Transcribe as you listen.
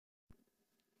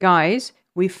Guys,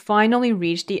 we finally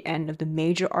reached the end of the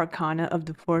major arcana of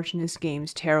the Fortunist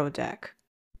Games tarot deck.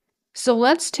 So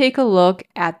let's take a look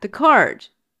at the card.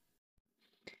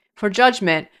 For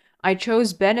Judgment, I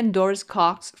chose Ben and Doris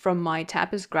Cox from my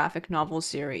Tapas graphic novel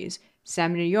series,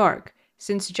 Sam New York,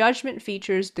 since Judgment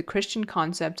features the Christian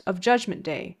concept of Judgment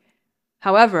Day.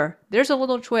 However, there's a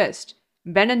little twist.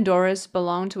 Ben and Doris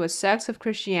belong to a sect of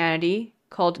Christianity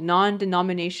called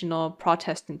non-denominational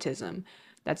Protestantism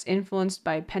that's influenced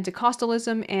by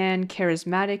Pentecostalism and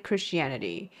charismatic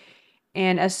Christianity.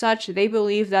 And as such, they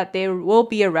believe that there will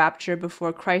be a rapture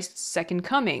before Christ's second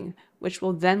coming, which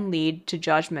will then lead to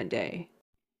Judgment Day.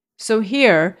 So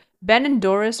here, Ben and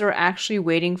Doris are actually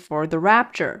waiting for the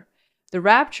rapture. The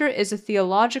rapture is a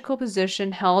theological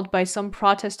position held by some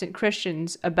Protestant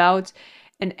Christians about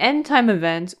an end-time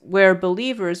event where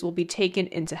believers will be taken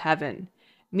into heaven.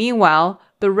 Meanwhile,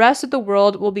 the rest of the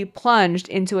world will be plunged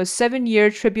into a 7-year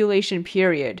tribulation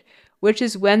period, which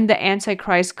is when the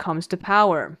Antichrist comes to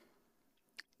power.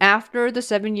 After the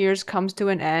 7 years comes to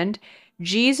an end,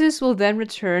 Jesus will then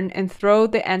return and throw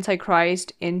the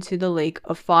Antichrist into the lake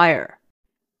of fire.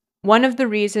 One of the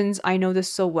reasons I know this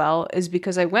so well is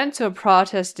because I went to a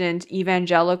Protestant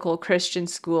evangelical Christian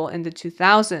school in the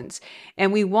 2000s,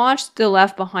 and we watched the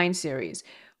Left Behind series,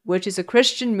 which is a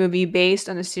Christian movie based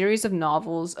on a series of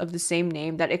novels of the same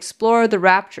name that explore the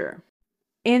rapture.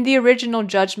 In the original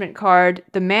Judgment card,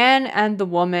 the man and the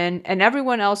woman and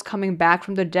everyone else coming back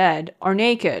from the dead are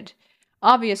naked.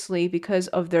 Obviously, because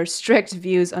of their strict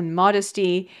views on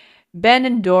modesty, Ben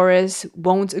and Doris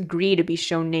won't agree to be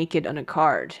shown naked on a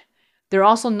card. They're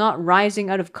also not rising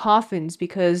out of coffins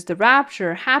because the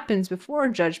rapture happens before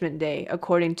Judgment Day,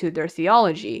 according to their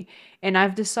theology, and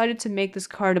I've decided to make this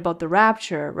card about the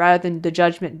rapture rather than the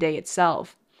Judgment Day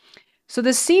itself. So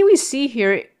the scene we see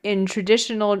here in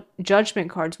traditional Judgment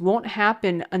cards won't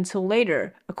happen until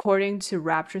later, according to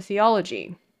rapture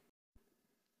theology.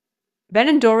 Ben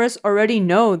and Doris already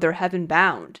know they're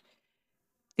heaven-bound.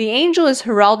 The angel is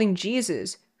heralding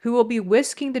Jesus, who will be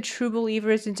whisking the true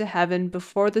believers into heaven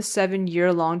before the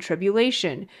 7-year-long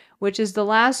tribulation, which is the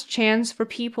last chance for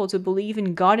people to believe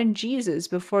in God and Jesus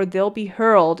before they'll be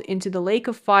hurled into the lake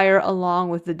of fire along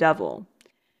with the devil.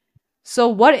 So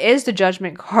what is the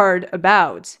Judgment card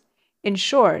about? In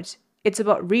short, it's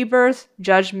about rebirth,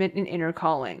 judgment, and inner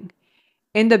calling.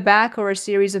 In the back are a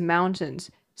series of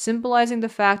mountains, symbolizing the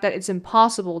fact that it's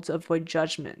impossible to avoid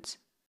judgment.